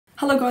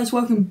Hello guys,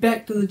 welcome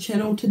back to the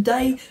channel.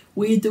 Today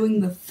we're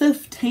doing the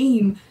 5th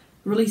team,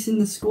 releasing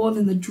the squad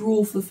and the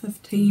draw for the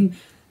 5th team,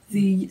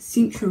 the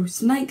Central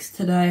Snakes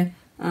today.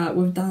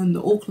 We've done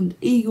the Auckland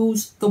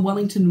Eagles, the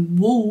Wellington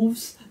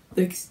Wolves,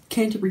 the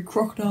Canterbury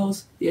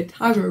Crocodiles, the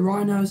Otago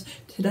Rhinos.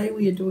 Today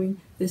we are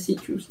doing the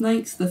Central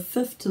Snakes, the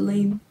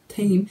 5th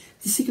team,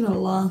 the second to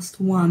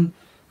last one.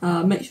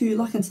 Make sure you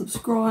like and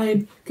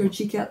subscribe. Go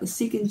check out the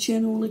second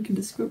channel, link in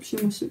the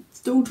description. We're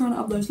still trying to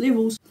up those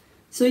levels.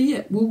 So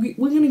yeah, we're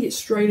going to get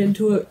straight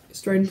into it,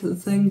 straight into the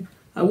thing.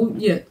 We'll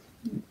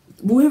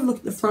have a look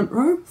at the front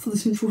row for the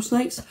Central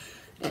Snakes.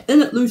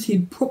 In at loose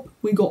head prop,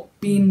 we got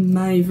Ben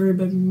May, very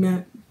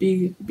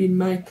big Ben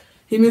May.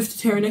 He moved to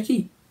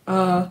Taranaki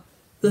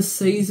this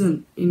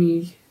season,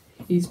 and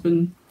I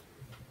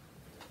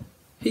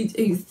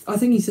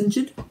think he's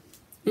injured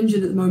at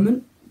the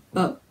moment.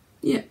 But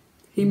yeah,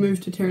 he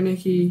moved to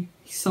Taranaki.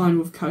 He signed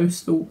with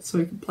Coastal so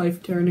he could play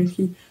for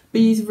Taranaki.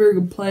 But he's a very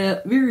good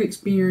player, very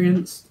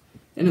experienced.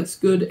 And it's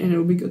good, and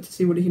it'll be good to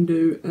see what he can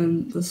do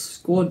in the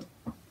squad.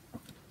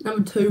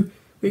 Number 2,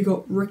 we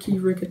got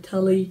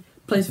riccitelli,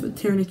 plays for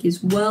Taranaki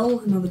as well,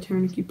 another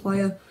Taranaki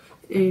player,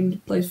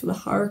 and plays for the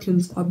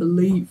Hurricanes, I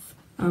believe.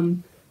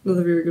 Another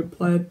very good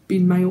player.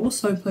 Ben May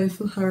also plays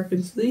for the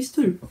Hurricanes. These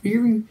two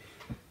very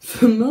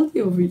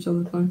familiar with each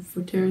other, playing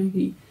for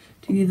Taranaki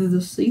together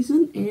this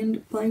season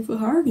and playing for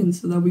Hurricanes,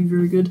 so they'll be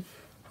very good.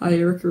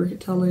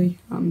 Riccitelli,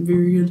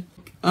 very good.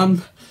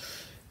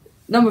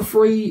 Number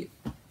 3.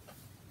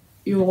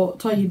 Your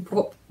tight head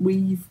prop,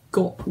 we've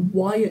got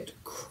Wyatt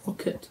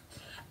Crockett.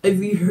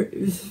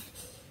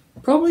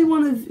 Probably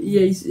one of,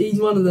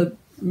 he's one of the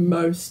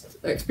most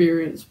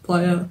experienced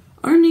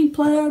only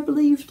player I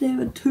believe to have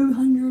a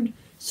 200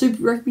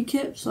 Super Rugby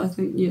caps. I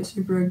think, yeah,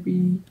 Super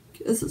Rugby,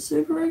 is it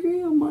Super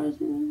Rugby or my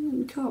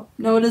Cup?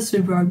 No, it is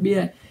Super Rugby,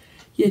 yeah.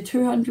 Yeah,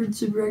 200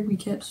 Super Rugby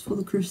caps for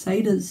the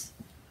Crusaders.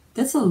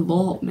 That's a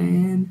lot,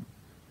 man.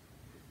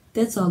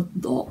 That's a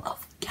lot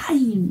of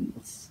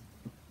games.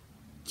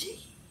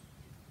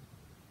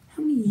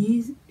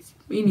 Years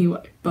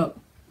anyway, but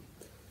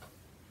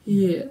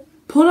yeah,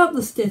 put up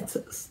the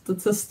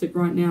statistic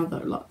right now though,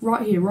 like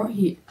right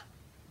here,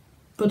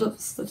 put up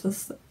the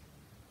statistic,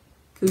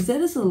 because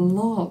that is a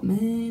lot,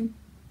 man.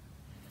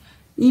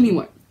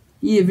 Anyway,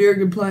 yeah, very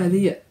good player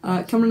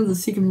there. Coming to the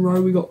second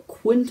row, we got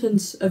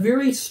Quinten, a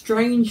very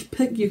strange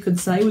pick you could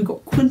say. We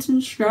got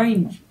Quinten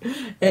Strange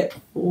at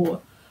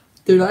 4.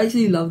 Dude, I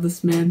actually love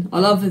this man. I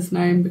love his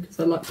name because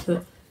I like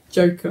to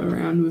joke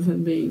around with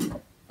him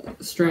being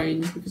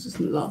Strange, because his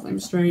last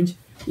name's Strange.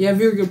 Yeah,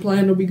 very good player,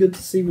 and it'll be good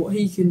to see what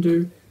he can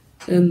do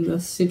in the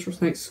Central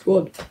Snakes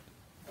squad.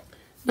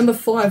 Number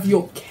 5,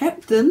 your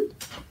captain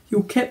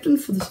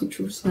for the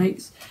Central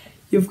Snakes,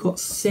 you've got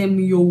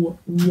Samuel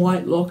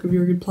Whitelock, a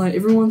very good player.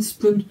 Everyone's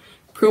been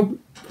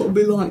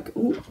probably like,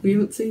 oh, we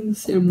haven't seen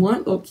Sam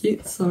Whitelock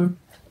yet, so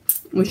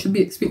we should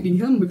be expecting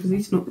him because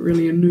he's not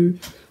really a new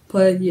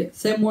player yet.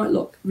 Sam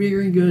Whitelock,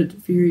 very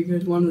good,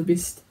 one of the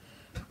best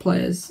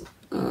players.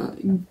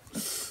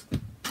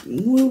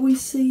 Will we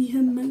see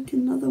him make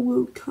another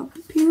World Cup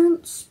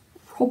appearance?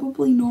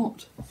 Probably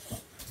not.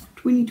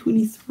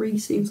 2023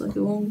 seems like a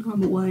long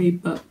time away,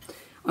 but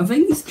I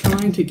think he's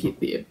trying to get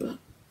there, but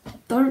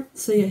don't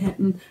see it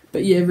happen.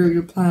 But yeah, very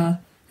good player.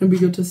 It'll be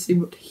good to see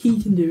what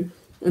he can do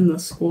in the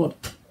squad.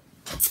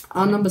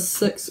 Number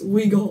 6,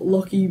 we got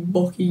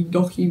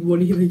Docky,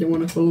 whatever you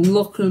want to call him,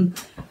 Lachlan,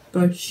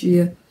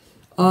 boshier.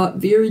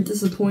 Very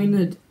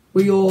disappointed.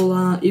 We all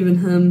are, even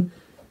him.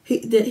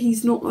 That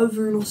he's not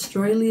over in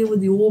Australia with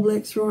the All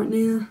Blacks right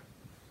now.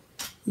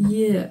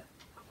 Yeah.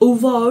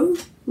 Although,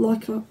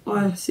 like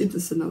I said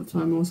this another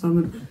time or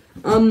something,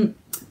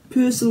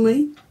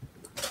 personally,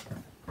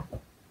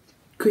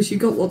 because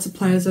you've got lots of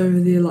players over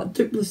there, like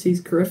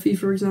Duplessis Carriffy,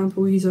 for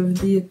example, he's over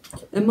there.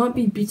 It might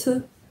be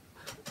better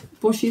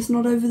Boshier's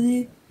not over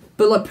there.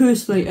 But like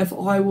personally, if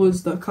I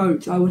was the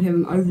coach, I would have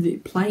him over there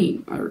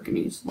playing. I reckon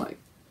he's like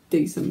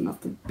decent enough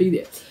to be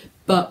there.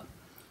 But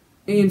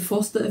Ian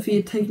Foster, if he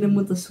had taken him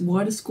with this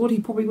wider squad, he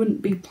probably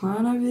wouldn't be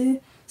playing over there.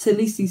 So at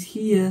least he's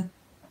here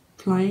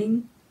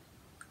playing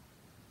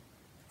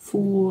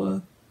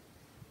for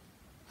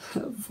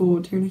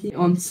Taranaki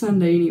on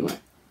Sunday anyway.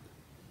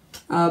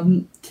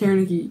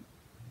 Taranaki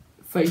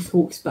face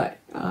Hawke's Bay.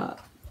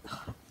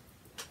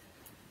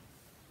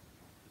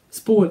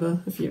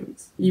 Spoiler if you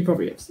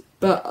probably have seen.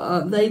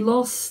 But they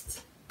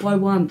lost by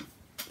 1,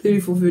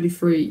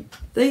 34-33.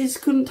 They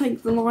just couldn't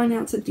take the line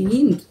outs at the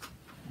end.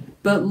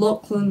 But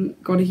Lachlan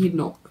got a head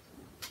knock.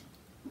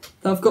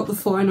 They've got the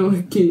final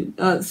again,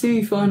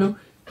 semi-final,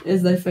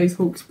 as they face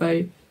Hawke's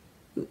Bay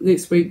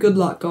next week. Good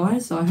luck,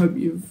 guys. I hope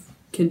you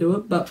can do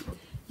it. But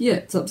yeah,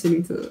 it's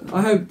upsetting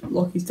I hope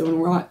Lockie's doing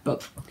alright.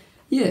 But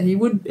yeah,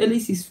 at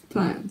least he's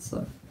playing.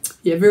 So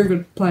yeah, very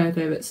good player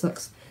there at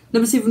 6.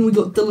 Number 7, we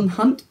got Dillon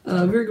Hunt,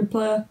 a very good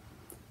player.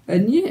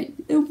 And yeah,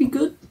 it'll be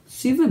good.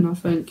 7, I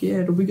think.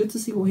 Yeah, it'll be good to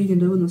see what he can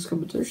do in this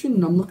competition.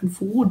 And I'm looking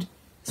forward,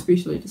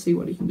 especially, to see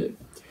what he can do.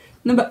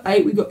 Number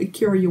 8, we got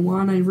AKIRA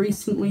ioane,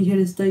 recently had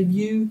his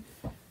debut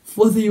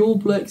for the All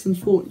Blacks,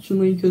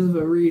 unfortunately, because of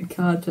a red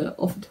card to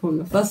offer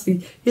Tonga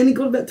Fussy. He only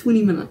got about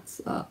 20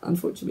 minutes,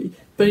 unfortunately.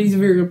 But he's a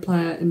very good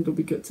player, and it'll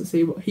be good to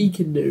see what he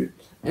can do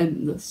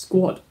in the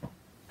squad.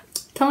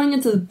 Coming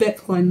into the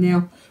back line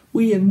now,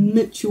 we have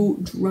Mitchell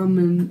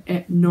Drummond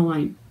at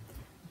 9,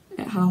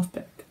 at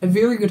halfback. A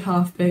very good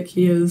halfback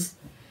he is.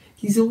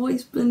 He's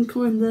always been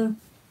kind of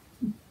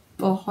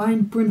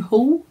behind Bryn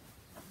Hall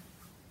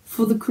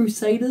for the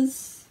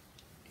Crusaders.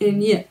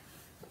 And yeah,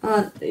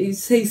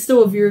 he's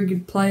still a very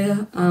good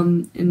player,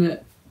 and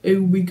it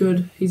will be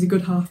good. He's a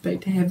good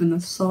halfback to have in the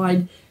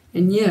side,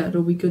 and yeah,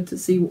 it'll be good to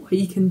see what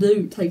he can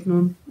do, taking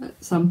on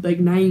some big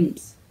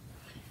names.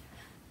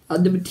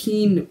 Number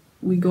 10,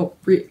 we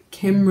got Brett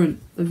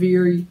Cameron.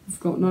 We've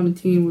got 9 and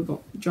 10, we've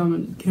got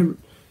Drummond and Cameron.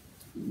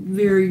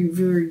 Very,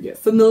 very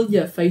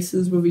familiar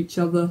faces with each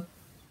other.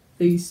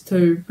 These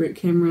two, Brett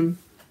Cameron,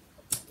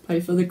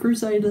 plays for the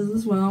Crusaders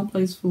as well,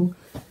 plays for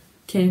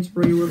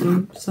Canterbury with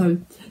them, so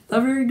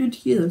they're very good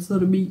together. So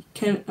it'll be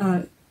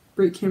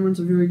Brett Cameron's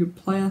a very good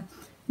player.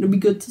 It'll be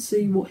good to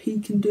see what he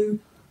can do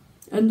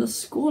in the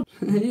squad.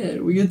 Yeah,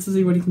 it'll be good to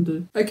see what he can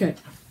do. Okay,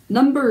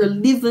 number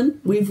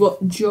 11, we've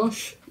got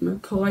Josh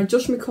McKay.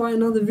 Josh McKay,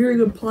 another very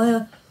good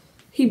player.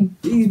 He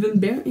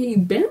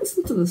bounced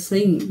into the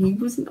scene.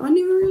 I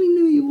never really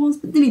knew he was,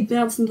 but then he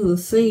bounced into the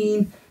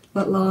scene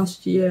like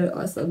last year.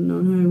 I started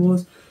knowing who he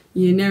was.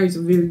 Yeah, now he's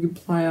a very good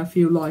player. I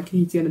feel like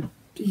he's gonna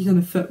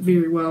fit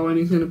very well, and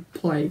he's gonna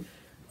play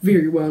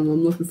very well, and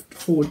I'm looking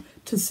forward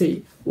to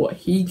see what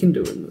he can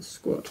do in the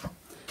squad.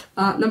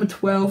 Number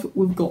 12,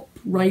 we've got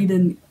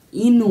Brayden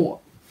Ennor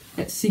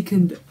at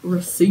second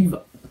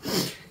receiver.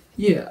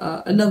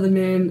 Yeah, another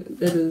man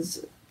that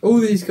is. All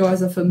these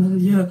guys are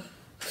familiar.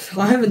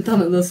 I haven't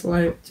done it this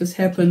way, it just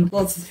happened.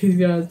 Lots of these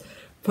guys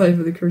play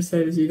for the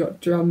Crusaders. You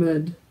got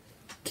Drummond,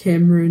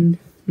 Cameron,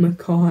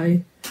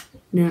 McKay,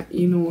 now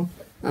Ennor.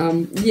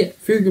 Yeah,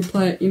 very good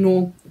player,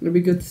 Ennor. It'll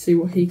be good to see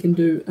what he can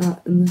do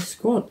in the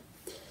squad.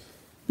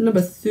 Number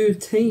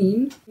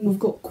 13, we've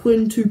got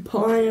Quinn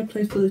tupaea,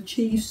 plays for the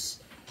Chiefs.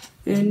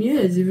 And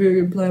yeah, he's a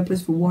very good player,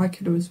 plays for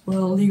Waikato as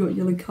well. He got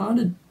yellow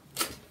carded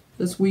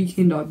this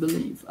weekend, I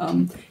believe.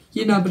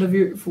 Yeah, no, but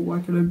for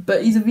Waikato.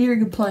 But he's a very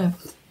good player,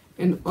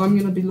 and I'm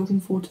going to be looking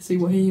forward to see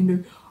what he can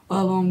do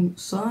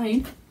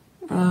alongside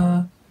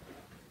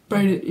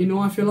Brayden. You know,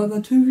 I feel like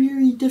they're two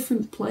very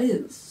different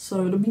players,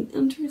 so it'll be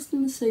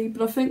interesting to see.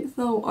 But I think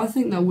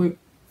they'll work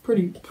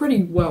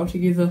pretty well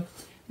together.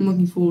 I'm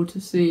looking forward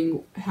to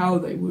seeing how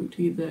they work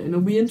together, and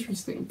it'll be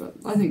interesting. But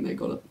I think they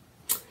got it.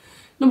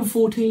 Number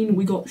 14,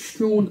 we got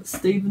Shaun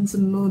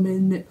Stevenson, another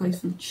man that plays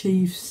for the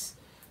Chiefs,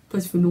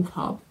 plays for North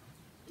Hub,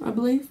 I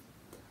believe.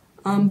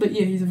 But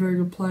yeah, he's a very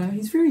good player.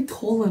 He's very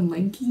tall and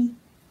lanky,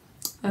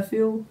 I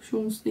feel,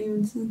 Shaun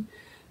Stevenson.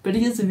 But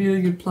he is a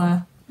very good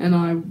player, and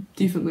I'm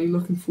definitely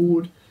looking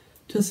forward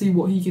to see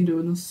what he can do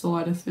in the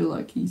side. I feel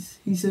like he's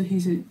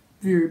a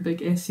very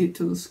big asset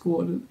to the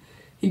squad, and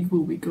he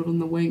will be good on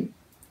the wing.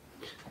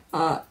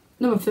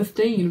 Number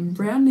 15,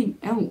 rounding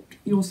out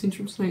your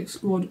Central Snakes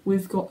squad,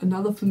 we've got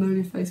another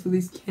familiar face for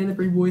these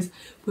Canterbury boys.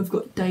 We've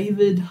got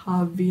David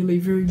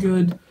Havili, very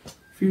good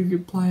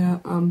player.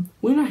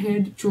 When I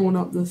had drawn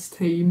up this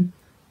team,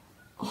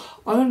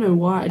 I don't know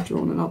why I'd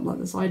drawn it up like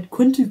this. I had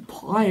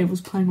QUINTEN was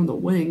playing on the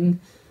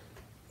wing.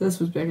 This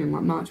was back in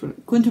like March when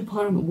QUINTEN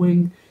on the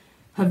wing,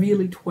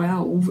 Havili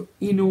 12,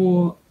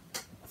 Ennor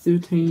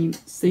 13,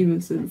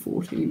 Stevenson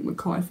 14,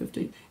 McKay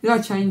 15. And I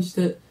changed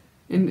it,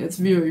 and it's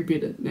very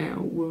better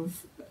now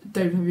with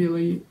David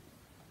Havili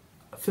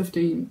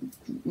 15,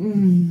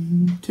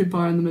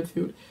 tupaea in the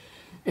midfield,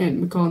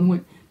 and McKay on the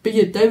wing. But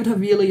yeah, David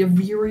Havili, a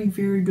very,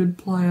 very good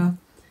player.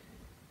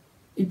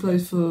 He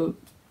plays for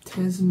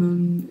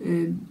Tasman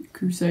and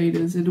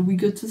Crusaders. It'll be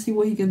good to see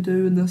what he can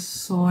do in this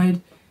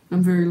side.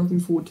 I'm very looking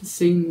forward to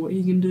seeing what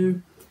he can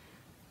do.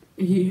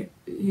 He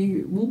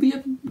will be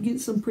up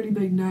against some pretty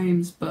big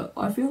names, but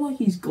I feel like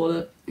he's got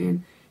it,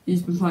 and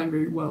he's been playing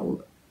very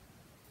well,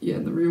 yeah,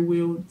 in the real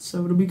world.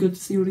 So it'll be good to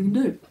see what he can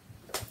do.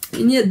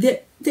 And yeah,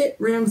 that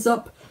rounds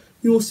up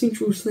your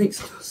Central Snakes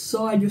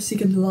side, your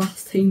second to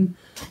last team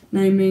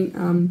naming.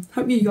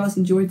 Hope you guys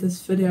enjoyed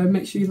this video.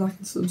 Make sure you like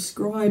and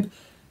subscribe.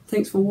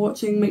 Thanks for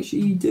watching. Make sure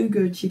you do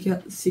go check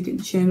out the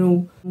second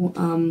channel.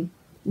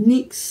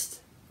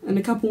 Next, in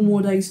a couple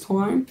more days'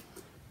 time,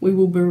 we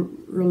will be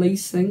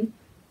releasing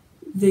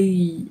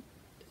the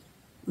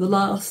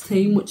last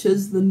team, which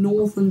is the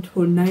Northern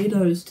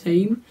Tornadoes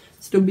team.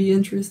 So it'll be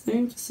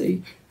interesting to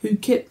see who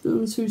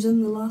captains, who's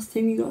in the last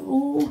team. You got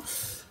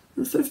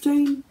the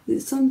 15.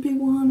 There's some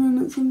people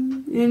on it,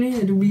 and yeah,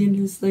 it'll be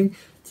interesting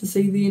to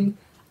see then.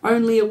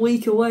 Only a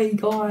week away,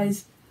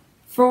 guys.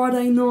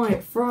 Friday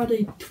night,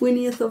 Friday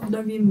 20th of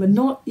November.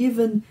 Not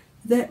even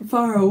that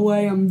far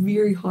away. I'm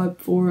very hyped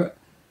for it,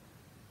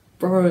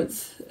 bro.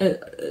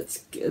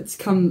 It's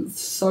come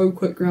so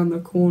quick around the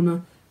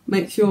corner.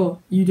 Make sure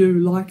you do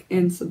like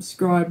and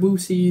subscribe. We'll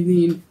see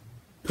you then.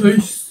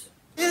 Peace.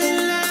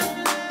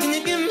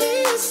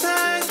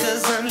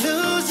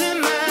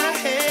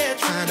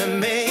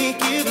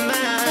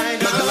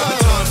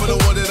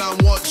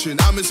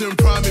 I'm missing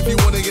prime if you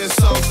wanna get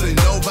salty.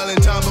 No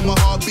Valentine, but my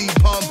heart beat